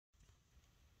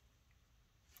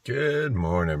Good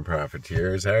morning,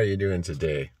 profiteers. How are you doing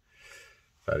today?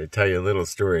 Thought I'd tell you a little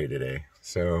story today.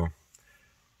 So,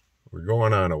 we're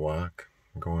going on a walk,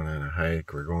 we're going on a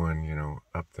hike, we're going,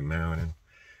 up the mountain.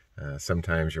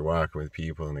 Sometimes you're walking with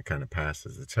people and it kind of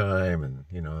passes the time and,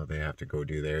 they have to go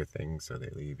do their thing, so they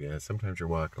leave you. Sometimes you're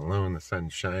walking alone, the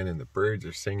sun's shining, the birds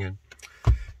are singing.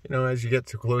 As you get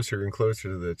closer and closer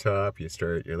to the top,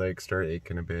 your legs start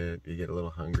aching a bit, you get a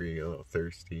little hungry, a little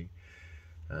thirsty.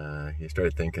 You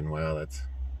start thinking, wow,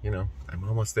 I'm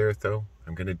almost there though.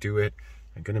 I'm going to do it.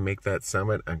 I'm going to make that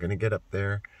summit. I'm going to get up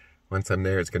there. Once I'm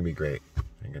there, it's going to be great.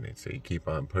 So you keep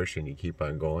on pushing, you keep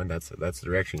on going. That's the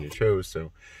direction you chose.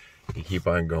 So you keep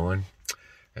on going.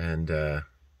 And,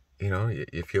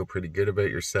 you feel pretty good about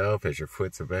yourself as your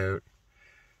foot's about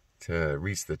to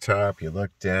reach the top. You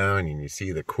look down and you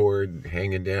see the cord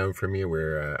hanging down from you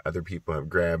where other people have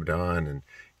grabbed on, and,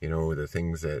 the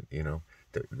things that,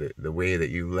 the way that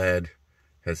you led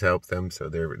has helped them, so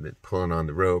they're pulling on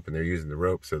the rope and they're using the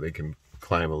rope so they can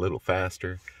climb a little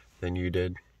faster than you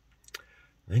did.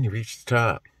 And then you reach the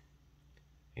top.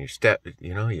 And you step,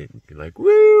 you're like, woo,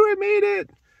 I made it!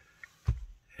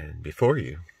 And before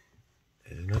you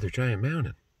is another giant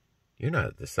mountain. You're not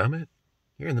at the summit.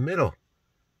 You're in the middle.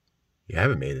 You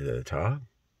haven't made it to the top.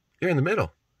 You're in the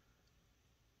middle.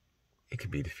 It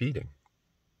can be defeating.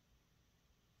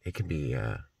 It can be,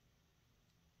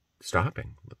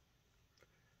 stopping.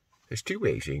 There's two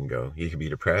ways you can go. You can be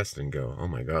depressed and go, oh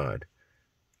my God,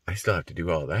 I still have to do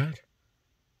all that?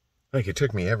 Like, it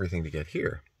took me everything to get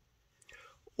here.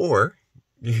 Or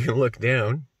you can look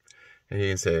down and you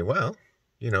can say, well,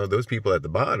 those people at the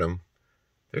bottom,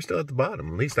 they're still at the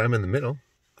bottom. At least I'm in the middle.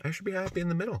 I should be happy in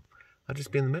the middle. I'll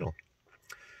just be in the middle.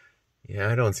 Yeah,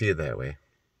 I don't see it that way.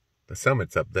 The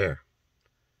summit's up there.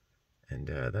 And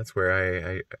that's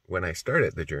where when I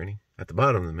started the journey, at the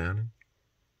bottom of the mountain,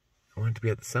 I wanted to be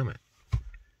at the summit.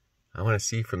 I want to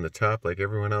see from the top like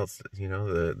everyone else,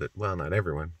 well, not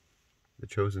everyone. The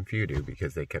chosen few do,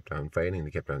 because they kept on fighting,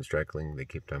 they kept on struggling, they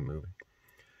kept on moving.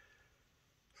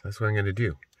 So that's what I'm going to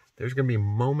do. There's going to be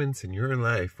moments in your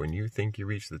life when you think you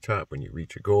reach the top, when you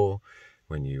reach a goal,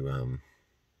 when you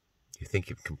think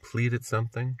you've completed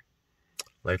something.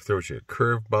 Life throws you a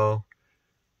curveball,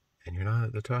 and you're not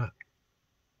at the top.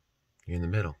 You're in the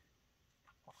middle.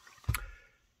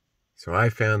 So I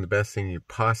found the best thing you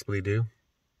possibly do: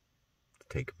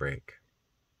 take a break.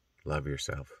 Love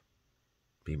yourself.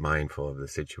 Be mindful of the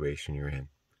situation you're in.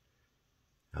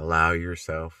 Allow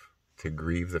yourself to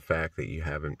grieve the fact that you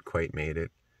haven't quite made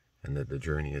it and that the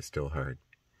journey is still hard.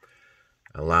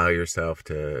 Allow yourself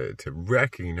to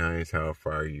recognize how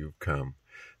far you've come.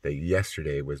 That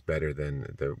yesterday was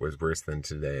worse than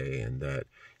today, and that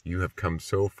you have come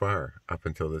so far up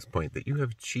until this point that you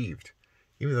have achieved.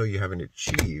 Even though you haven't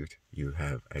achieved, you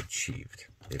have achieved,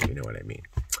 if you know what I mean.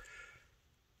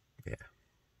 Yeah.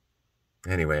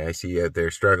 Anyway, I see you out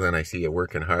there struggling. I see you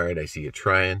working hard. I see you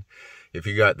trying. If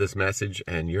you got this message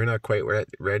and you're not quite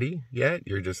ready yet,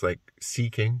 you're just like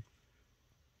seeking,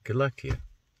 good luck to you.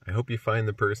 I hope you find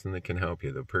the person that can help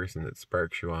you, the person that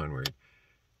sparks you onward.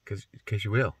 Because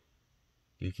you will.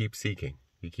 You keep seeking.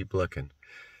 You keep looking.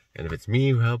 And if it's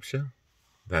me who helps you,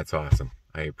 that's awesome.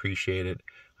 I appreciate it.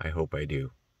 I hope I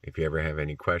do. If you ever have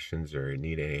any questions or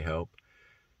need any help,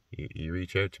 you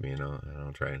reach out to me and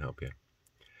I'll try and help you.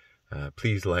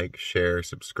 Please like, share,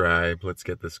 subscribe. Let's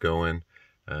get this going.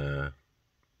 I'm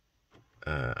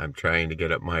trying to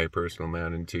get up my personal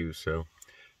mountain too, so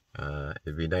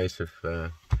it'd be nice if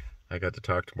I got to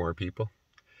talk to more people.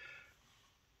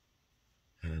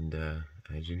 And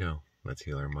as you know, let's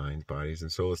heal our minds, bodies,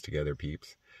 and souls together,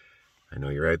 peeps. I know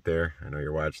you're out there. I know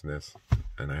you're watching this.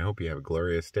 And I hope you have a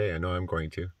glorious day. I know I'm going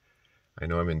to. I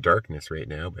know I'm in darkness right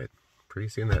now, but pretty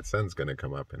soon that sun's going to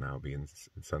come up and I'll be in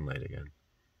sunlight again.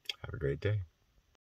 Have a great day.